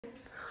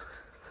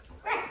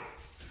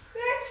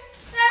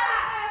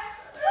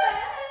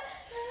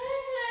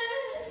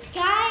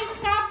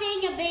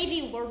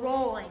baby, we're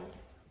rolling.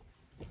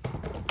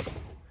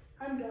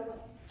 I'm going.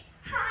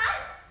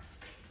 Hi,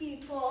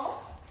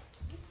 people.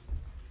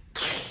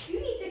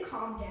 You need to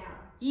calm down.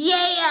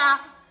 Yeah.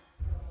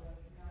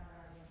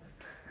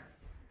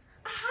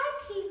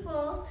 Hi,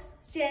 people.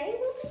 Today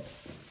we'll be...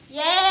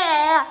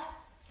 Yeah.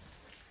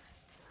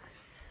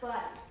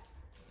 But,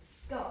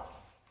 go.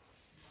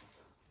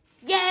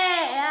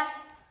 Yeah.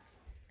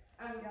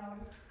 I'm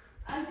going.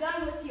 I'm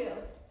done with you.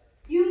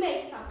 You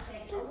made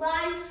something. A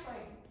live stream.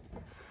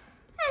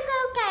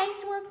 Hello guys,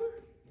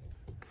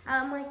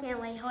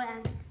 wait, hold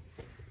on.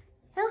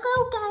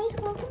 Hello guys,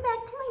 welcome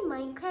back to my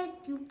Minecraft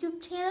YouTube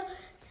channel.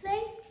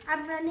 Today,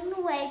 I'm running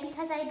away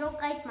because I don't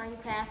like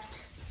Minecraft.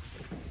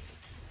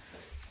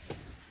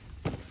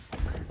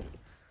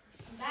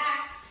 I'm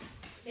back.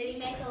 Did he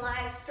make a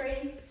live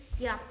stream?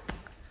 Yeah.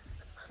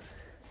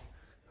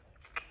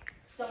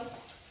 Don't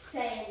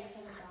say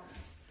anything about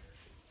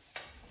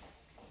it.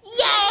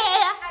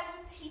 Yeah! I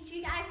will teach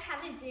you guys how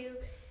to do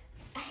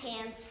a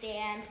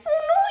handstand. Oh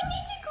no, I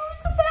need to go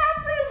to the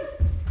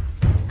bathroom.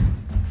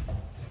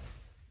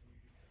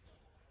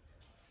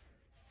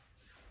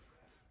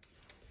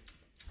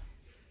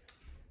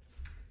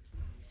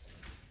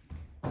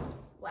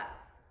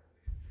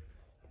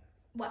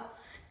 Well,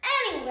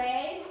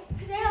 anyways,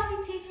 today I'll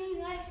be teaching you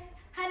guys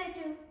how to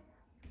do.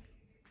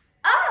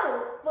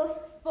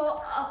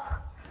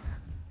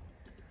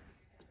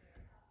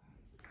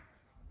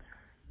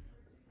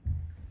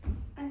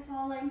 I'm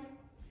falling.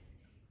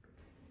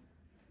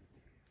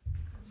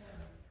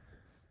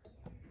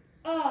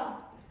 Oh,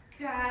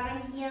 God,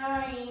 I'm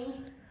yawning.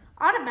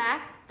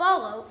 Automatic,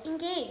 follow,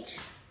 engage.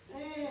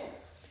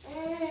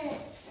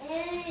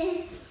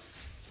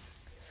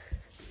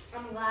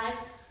 I'm alive.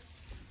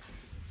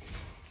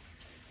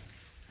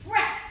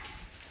 Rest.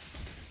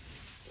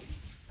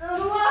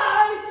 I'm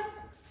alive.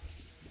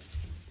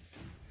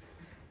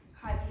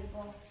 Hi,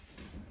 people.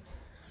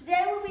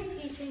 Today we'll be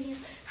teaching you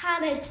how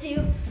to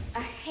do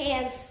a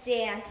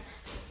handstand.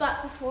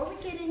 But before we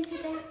get into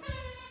that,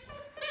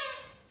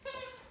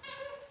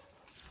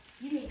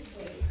 you need to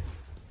wait.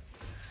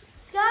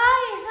 Sky,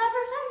 is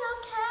everything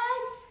okay?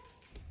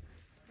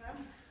 Huh?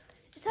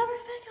 Is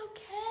everything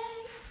okay?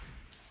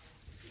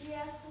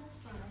 Yes, it's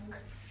fine.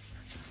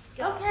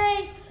 Go. Okay.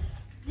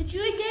 Did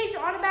you engage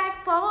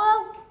automatic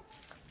follow?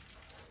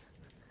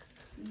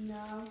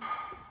 No.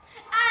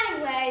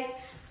 Anyways,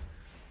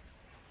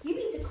 you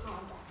need to calm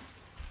down.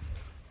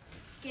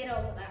 Get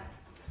over that.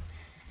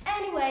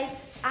 Anyways,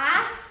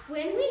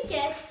 when we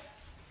get,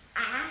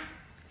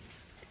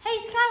 Hey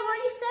Sky, what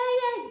are you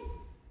saying?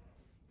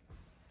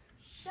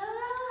 shut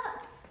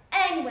up.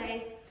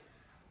 Anyways,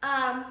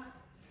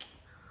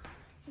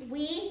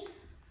 we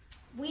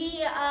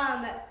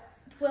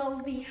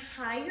will be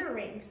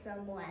hiring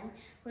someone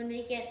when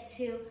we get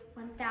to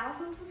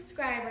 1,000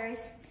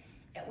 subscribers.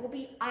 It will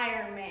be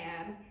Iron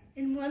Man.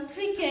 And once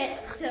we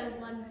get to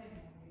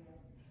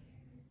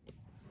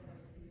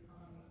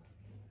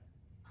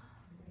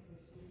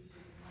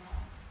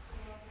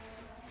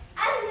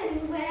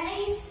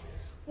Anyways,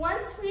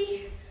 once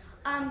we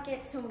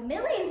get to 1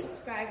 million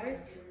subscribers,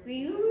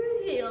 we will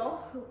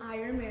reveal who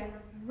Iron Man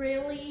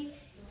really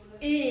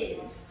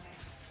is.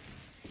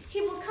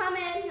 He will come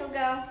in, he'll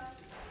go,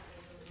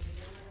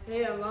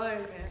 "Hey, I'm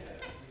Iron Man."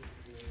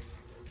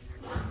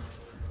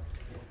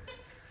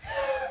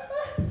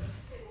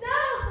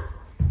 No!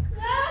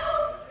 No!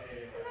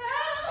 No!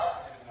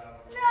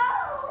 No!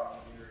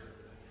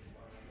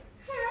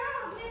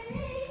 Help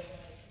me!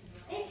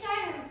 Hey, Sky,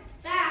 I'm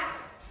back.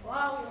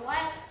 Whoa,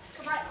 what?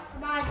 Come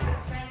on,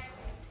 friends.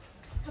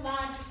 Come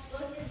on, just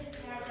look at the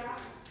camera.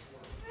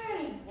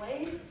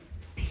 Anyways,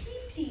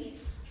 peepies.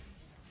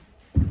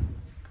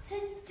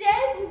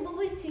 Today we will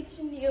be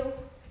teaching you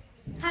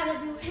how to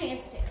do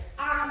handstand.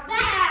 I'm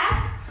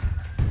back.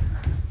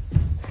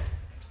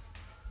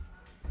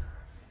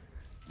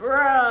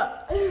 Bruh.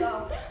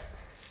 Go.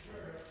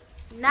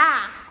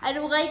 Nah, I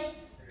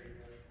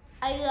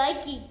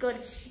like it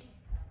good.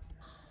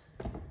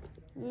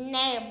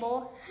 Nah,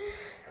 boy.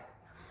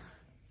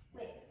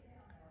 Wait.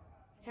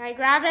 Can I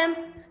grab him?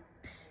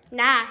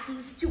 Nah,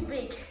 he's too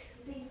big.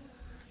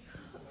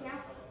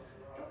 Now.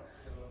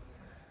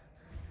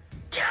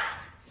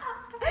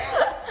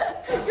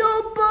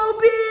 Yo,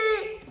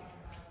 Bobby!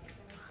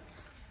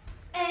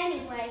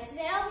 Anyways,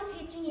 today I'll be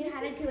teaching you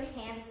how to do a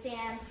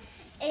handstand.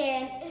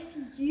 And if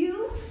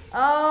you,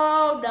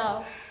 Oh,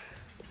 no.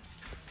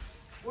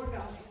 we're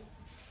going.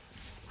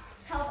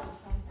 Tell them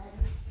something.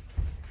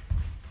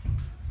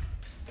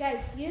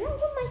 Guys, you know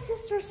what my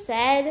sister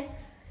said?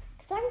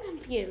 Because I'm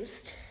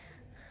confused.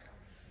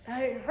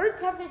 I heard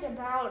something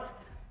about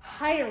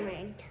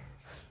hiring.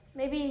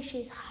 Maybe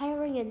she's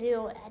hiring a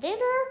new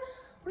editor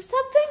or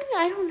something?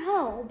 I don't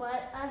know.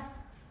 But,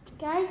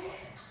 guys,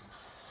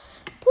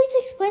 please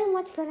explain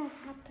what's going to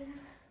happen.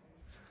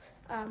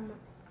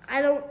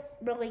 I don't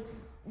really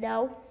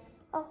know.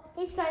 Oh,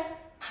 hey, Sky.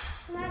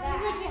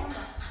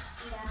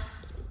 Yeah.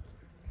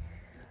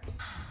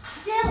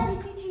 Today I'll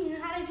be teaching you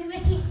how to do a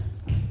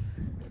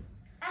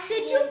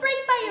Did you bring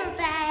by your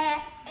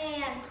bag?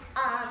 And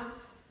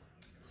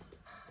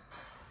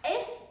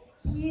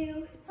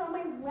you saw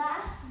my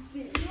last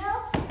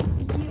video,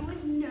 you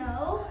would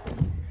know.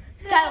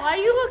 Sky, why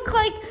do you look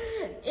like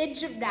in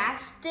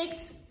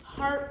gymnastics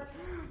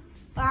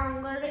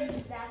learning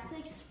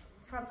gymnastics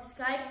from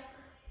Skype?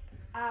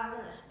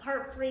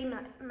 Part 3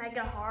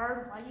 mega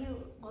hard. Why do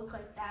you look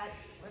like that?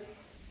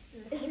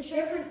 It's a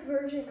different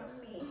version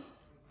of me.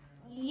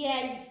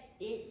 Yeah,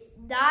 it's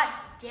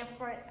not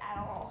different at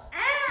all.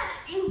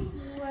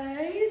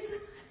 Anyways,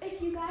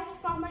 if you guys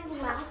saw my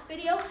last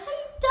video, I'm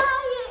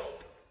dying.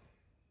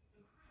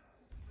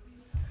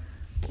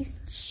 he's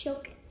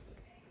choking.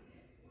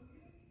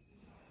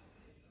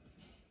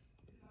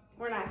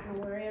 We're not gonna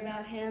worry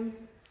about him.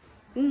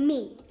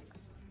 Me.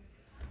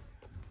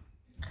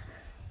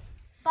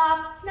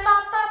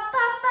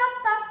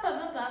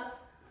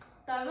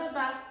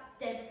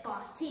 Dead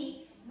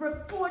body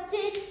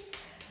reported.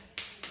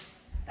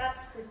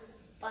 That's the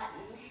button.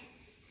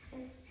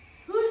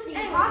 Who's the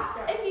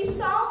imposter? If you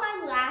saw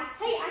my last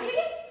Hey, I think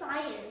it's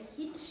Cyan.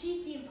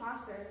 She's the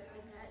imposter, I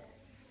bet.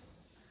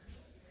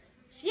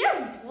 She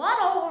has blood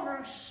all over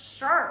her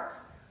shirt.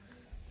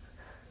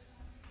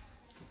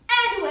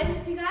 Anyways,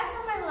 if you guys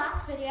saw my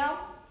last video,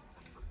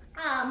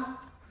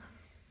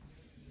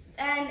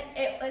 and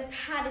it was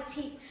how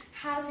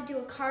to do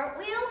a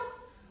cartwheel.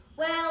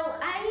 Well,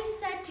 I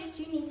said just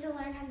you need to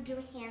learn how to do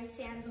a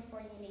handstand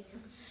before you need to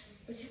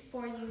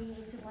learn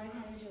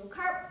how to do a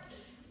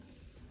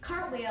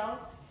cartwheel.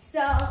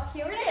 So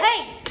here it is.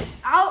 Hey,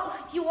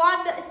 do you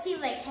want to see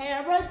the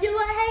camera do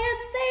a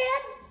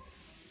handstand?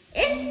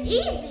 It's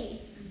easy.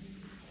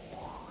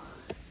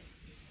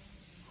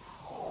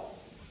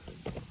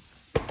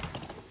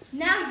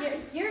 Now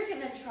you're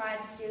gonna try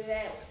to do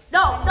that.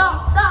 No.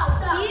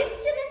 He's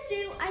gonna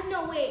do.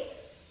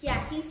 Yeah,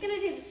 he's gonna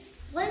do the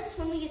splits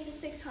when we get to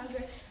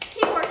 600. So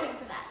keep working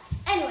for that.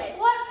 Anyways,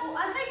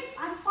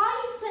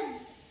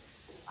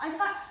 I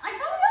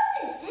thought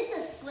we already did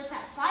the splits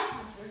at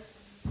 500.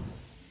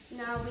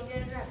 no, we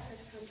did it at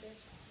 600.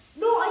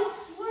 No, I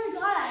swear to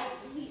God,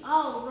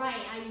 oh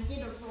right, I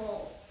did a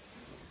roll.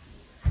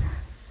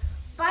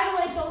 By the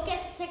way, don't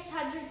get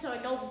 600 so I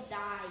don't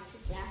die to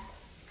death.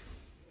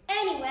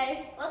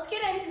 Anyways, let's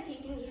get into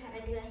teaching you how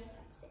to do a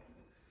handstand.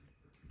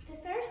 The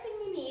first thing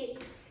you need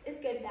is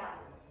good balance.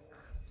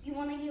 You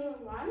want to do a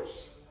lunge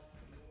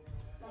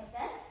like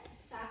this,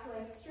 back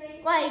leg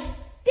straight. Like,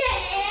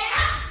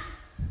 damn!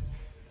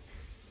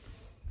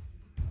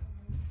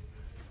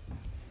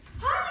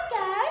 Hi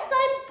guys,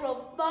 I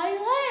broke my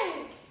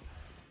leg.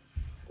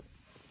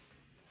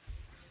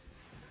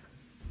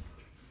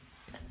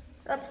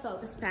 Let's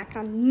focus back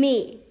on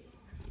me.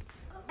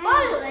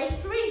 My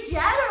leg's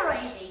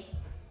regenerating.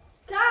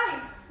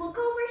 Guys, look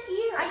over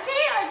here. I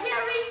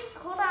can't reach.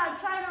 Hold on, I'm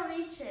trying to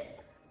reach it.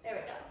 There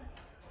we go.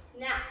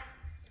 Now,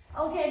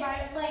 Okay,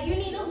 my leg. you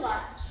need a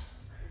lunge.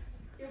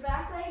 Your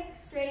back leg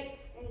straight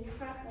and your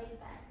front leg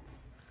bent.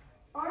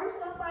 Arms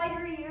up by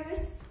your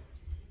ears.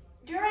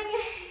 During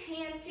a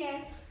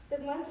handstand, the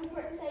most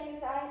important thing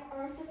is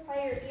arms up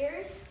by your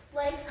ears,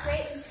 legs straight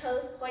and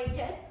toes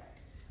pointed.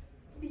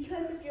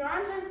 Because if your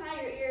arms aren't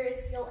by your ears,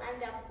 you'll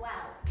end up,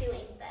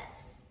 doing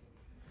this.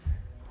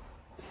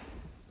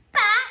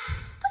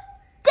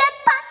 Dead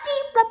body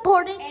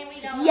reported. And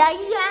we don't Yeah.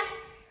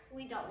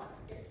 We don't want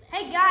to do that.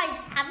 Hey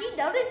guys, have you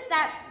noticed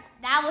that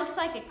looks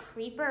like a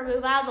creeper?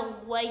 Move out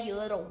of the way, you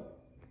little.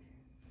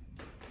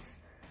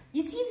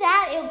 You see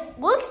that? It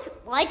looks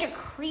like a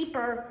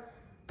creeper.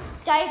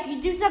 Sky, if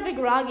you do something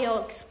wrong,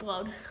 it'll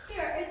explode.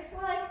 Here, it's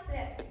like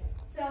this.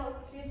 So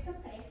here's the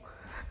face.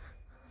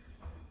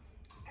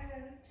 And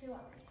then 2 eyes.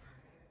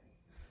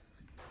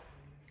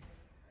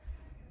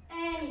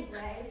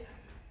 Anyways,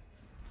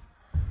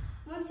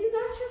 once you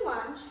got your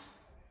lunge,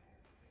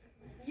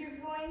 you're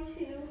going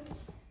to.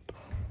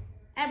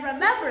 And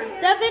remember,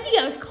 the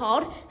video is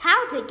called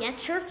How to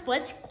Get Your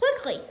Splits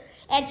Quickly.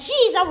 And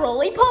she's a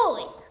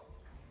roly-poly.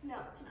 No,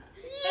 it's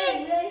not.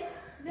 Anyways,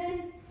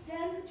 then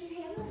put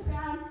your hand on the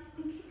ground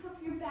and kick up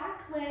your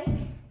back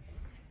leg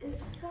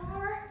as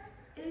far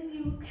as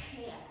you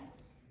can.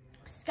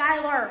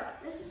 Skylar,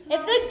 This is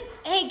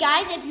hey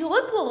guys, if you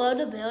look below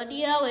the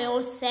video, it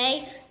will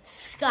say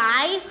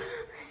Sky,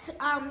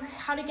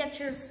 how to get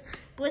your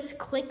splits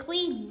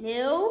quickly,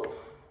 new,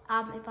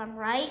 if I'm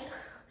right.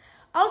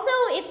 Also,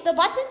 if the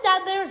button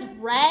down there is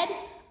red,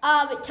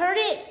 turn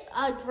it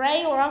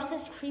gray or else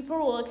this creeper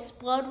will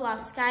explode while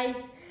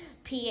Sky's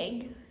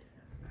peeing.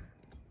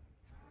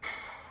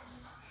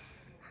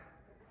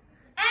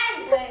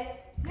 Anyways,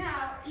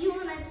 now you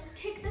want to just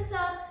kick this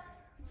up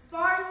as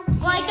far as you can.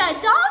 Like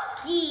a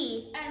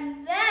donkey.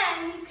 And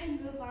then you can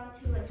move on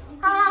to a donkey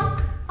Honk,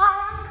 kick.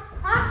 honk,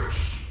 honk.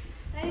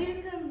 Then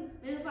you can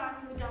move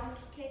on to a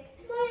donkey kick.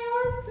 My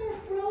arms are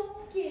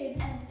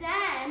broken. And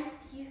then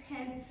you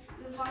can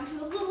move on to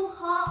a little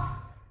hop.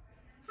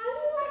 How do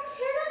you not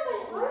care that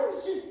my arms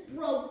just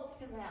broke?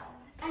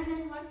 And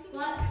then once you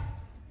get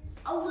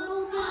a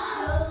little bit of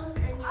toes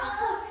and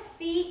your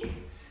feet.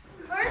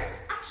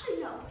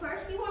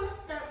 First you want to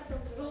start with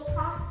a little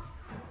hop.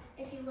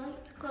 If you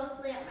look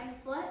closely at my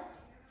foot,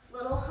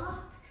 little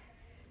hop.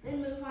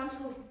 Then move on to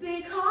a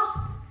big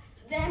hop.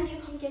 then you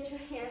can get your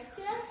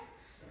handstand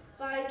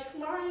by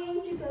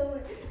trying to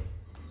go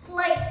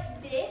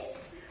like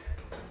this.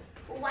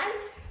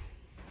 Once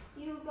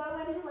you go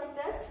into like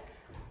this,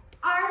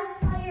 arms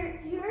by your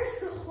ears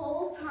the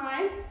whole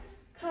time,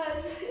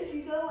 because if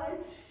you go in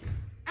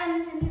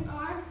and then your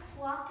arms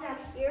flop down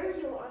here,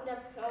 you'll end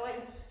up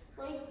going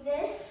like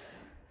this.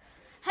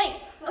 Hey,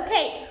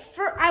 okay,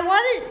 I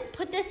want to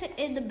put this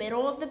in the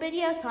middle of the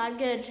video, so I'm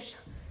going to just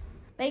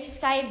make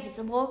Sky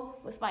invisible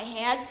with my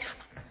hands.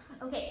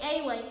 Okay,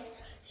 anyways,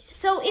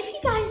 so if you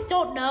guys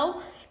don't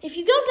know, if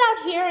you go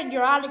down here and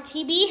you're on a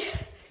TV,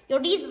 you'll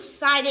need to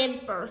sign in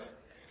first.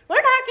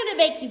 We're not going to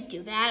make you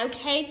do that,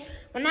 okay?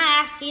 We're not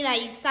asking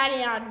that you sign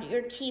in on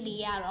your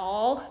TV at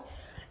all.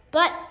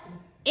 But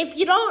if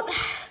you don't,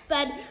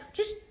 then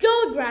just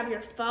go and grab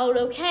your phone,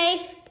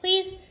 okay?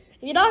 Please.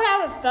 If you don't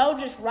have a phone,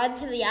 just run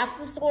to the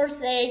Apple store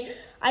saying,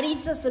 I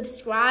need to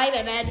subscribe,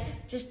 and then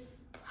just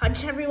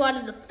punch everyone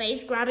in the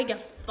face grabbing a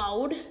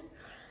phone.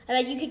 And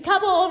then you can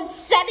come home,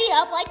 set it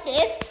up like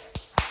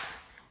this,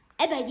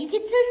 and then you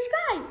can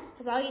subscribe.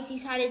 As long as you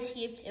sign into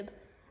YouTube.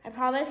 I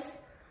promise.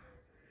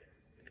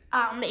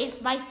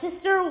 If my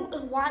sister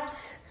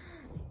wants,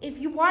 if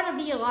you want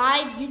to be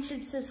alive, you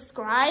should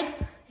subscribe.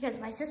 Because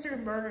my sister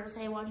murders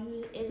anyone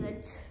who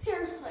isn't.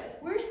 Seriously,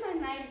 where's my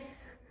knife?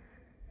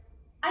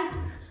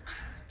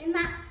 In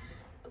that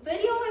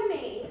video I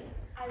made,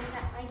 I was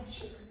at my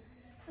gym.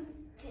 So,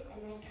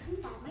 and I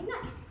couldn't find my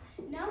knife.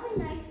 Now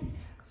my knife is,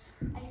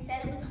 I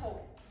said it was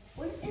home.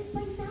 Where is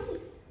my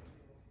knife?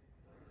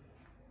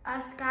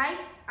 Sky,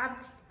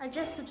 I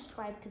just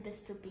subscribed to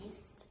Mr.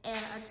 Beast and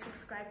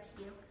unsubscribed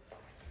to you.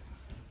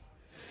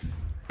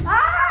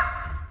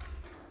 Ah!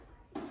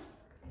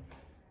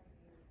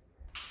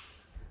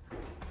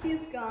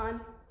 He's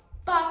gone.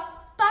 Ba,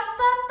 ba,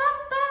 ba, ba,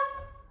 ba.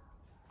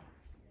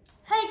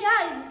 Hey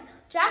guys,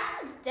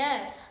 Jackson's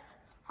dead.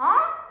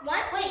 Huh?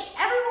 What? Wait,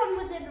 everyone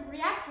was in the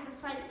reactor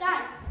besides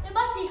Sky. It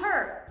must be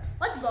her.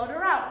 Let's vote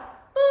her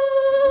out. Boo!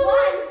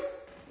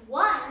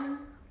 One.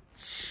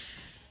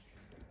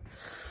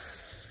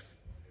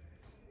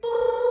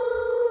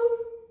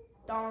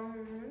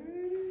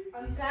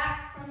 I'm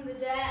back from the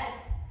dead.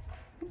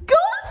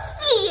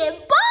 Ghosty and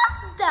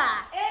Basta!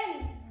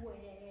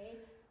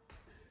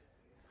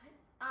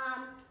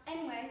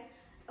 Anyways,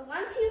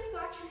 once you've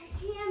got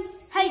your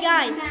hands. Hey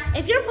guys,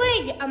 if you're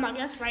playing Among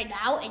Us right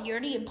now and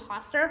you're the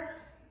imposter,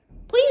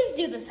 please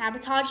do the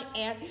sabotage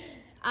and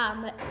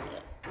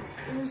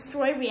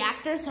destroy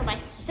reactors so my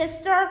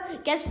sister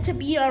gets to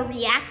be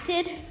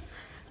reacted.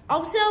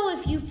 Also,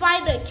 if you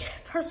find a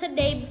person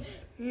named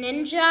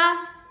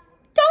Ninja,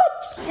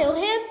 don't kill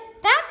him.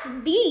 That's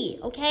me,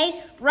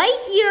 okay? Right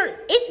here,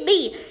 it's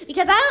me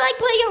because I like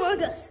playing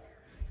Among Us.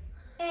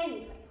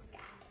 Anyways,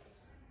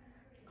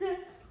 guys,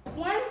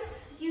 once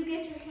you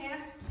get your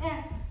hands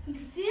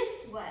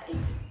this way,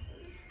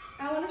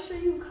 I want to show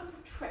you a couple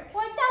tricks.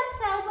 Why that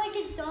sound like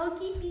a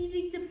donkey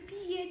needing to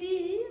pee in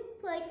it?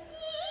 It's like,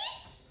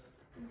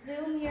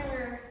 zoom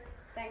your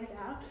thing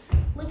down.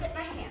 Look at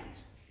my hand.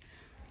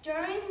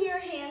 During your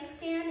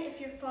handstand,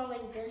 if you're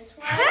falling this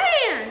way.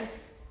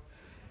 hands!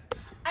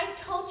 I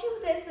told you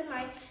this in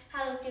my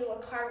how to do a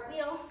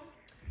cartwheel.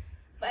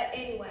 But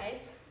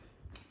anyways,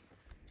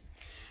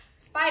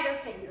 spider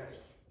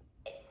fingers.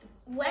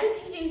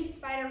 Once you do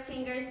spider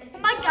fingers, if Oh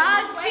my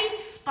God, she's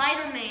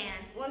Spider-Man.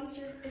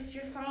 If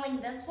you're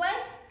falling this way,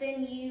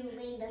 then you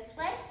lean this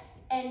way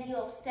and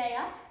you'll stay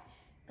up.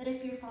 But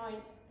if you're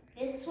falling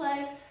this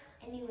way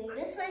and you lean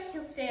this way,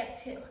 you'll stay up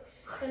too.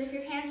 But if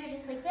your hands are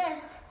just like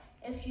this,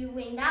 if you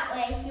lean that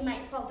way, you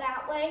might fall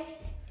that way.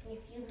 And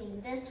if you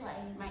lean this way,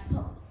 you might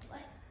fall this way.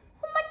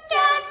 Oh my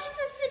God, she's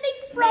a sitting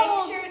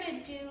frog. Make sure to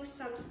do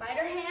some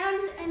spider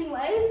hands.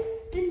 Anyways,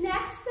 the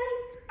next thing,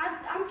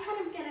 I'm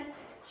kind of gonna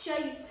show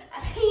you a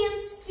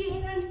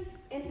handstand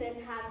and then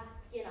how to,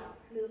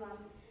 move on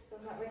the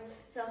cartwheel.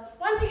 So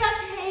once you got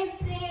your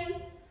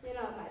handstand,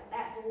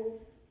 that whole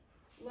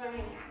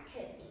learning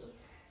activity,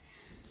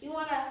 you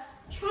wanna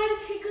try to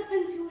kick up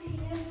into a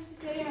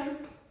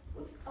handstand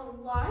with a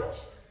lunge.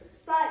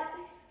 It's like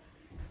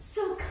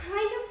so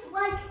kind of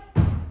like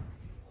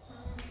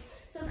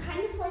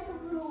a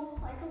little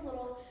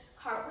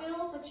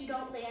cartwheel, but you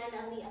don't land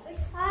on the other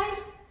side.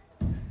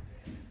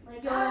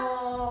 Like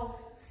Yo,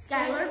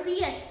 Skylar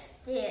be a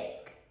stick.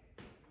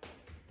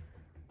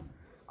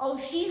 Oh,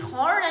 she's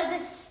hard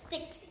as a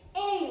stick.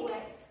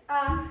 Anyways,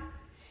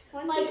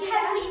 once Like you do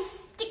Henry that,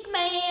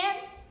 Stickman.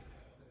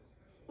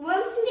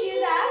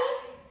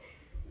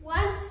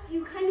 once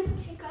you kind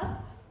of kick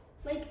up,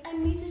 I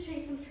need to show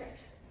you some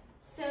tricks.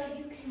 So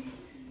you can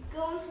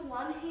go into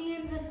one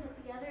hand, then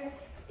put the other,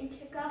 and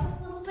kick up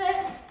a little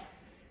bit,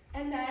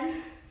 and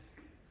then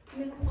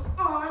move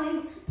on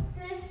into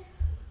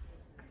this,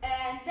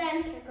 and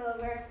then kick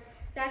over.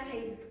 That's how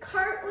you do the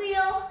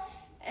cartwheel,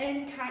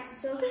 and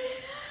that's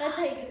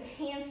how you do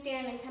the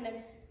handstand and kind of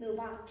move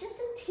on just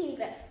a teeny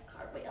bit from the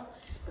cartwheel.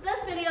 But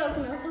this video is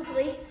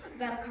mostly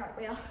about a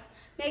cartwheel.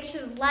 Make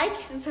sure to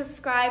like and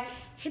subscribe,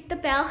 hit the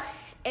bell,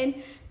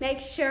 and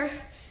make sure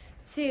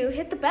to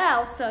hit the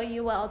bell so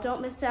you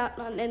don't miss out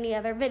on any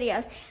other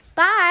videos.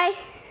 Bye!